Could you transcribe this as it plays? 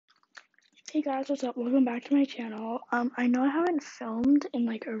Hey guys, what's up? Welcome back to my channel. I know I haven't filmed in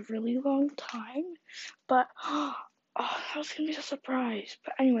like a really long time, but oh, that was gonna be a surprise.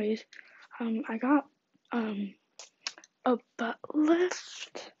 But anyways, I got a butt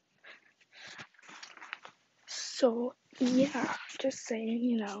lift. So yeah, just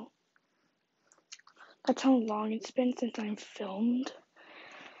saying, that's how long it's been since I filmed.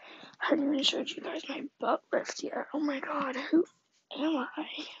 I haven't even showed you guys my butt lift yet. Oh my god, who am I?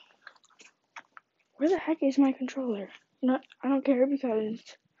 Where the heck is my controller? I don't care because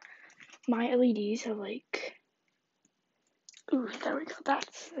my LEDs have like, ooh, there we go.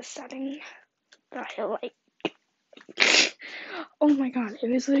 That's the setting that I like. Oh my god,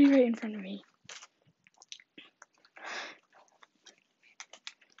 it was literally right in front of me.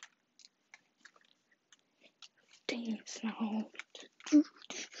 Dang snow.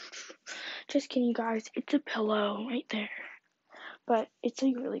 Just kidding, you guys. It's a pillow right there. But it's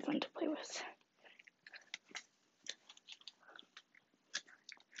like really fun to play with.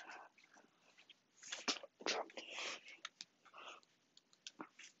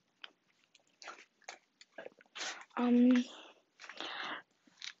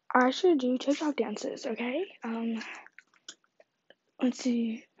 I should do TikTok dances, okay? Let's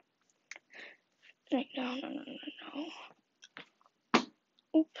see. Right, no.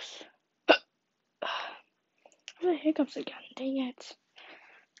 Oops. The hiccups again, dang it.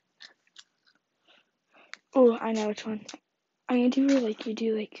 Oh, I know which one. I'm gonna do like you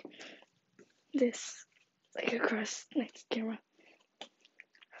do like this, like across next camera.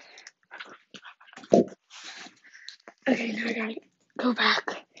 Okay, now I gotta go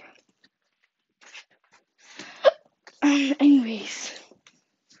back. Anyways.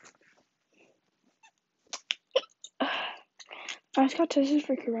 I just got tested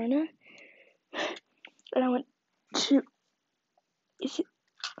for corona. And I went to, is it,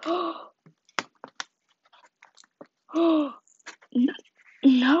 oh, no,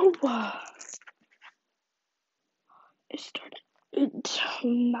 it started, it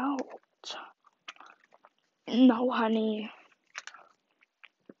smelled. No, honey.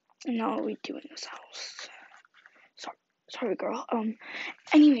 Now what are we do in this house? Sorry, girl.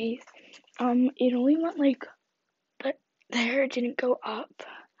 Anyways, it only went like, the hair didn't go up.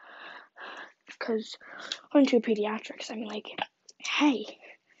 Because I went to a pediatrics. I'm like, hey,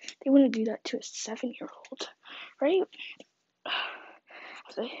 they wouldn't do that to a 7-year-old, right?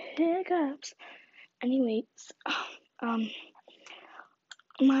 The hiccups. Anyways,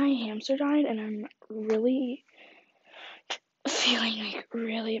 my hamster died, and I'm really feeling like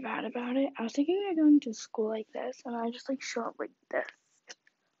really bad about it. I was thinking of going to school like this, and I just like show up like this.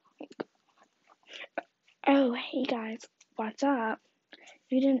 Like, oh, hey guys, what's up?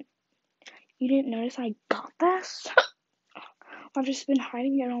 You didn't notice I got this? I've just been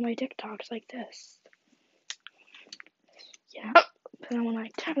hiding it on my TikToks like this. Yeah, but then when I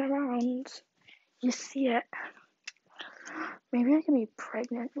turn around, you see it. Maybe I can be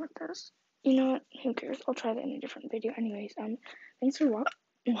pregnant with this. You know what? Who cares? I'll try that in a different video. Anyways, thanks for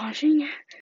watching.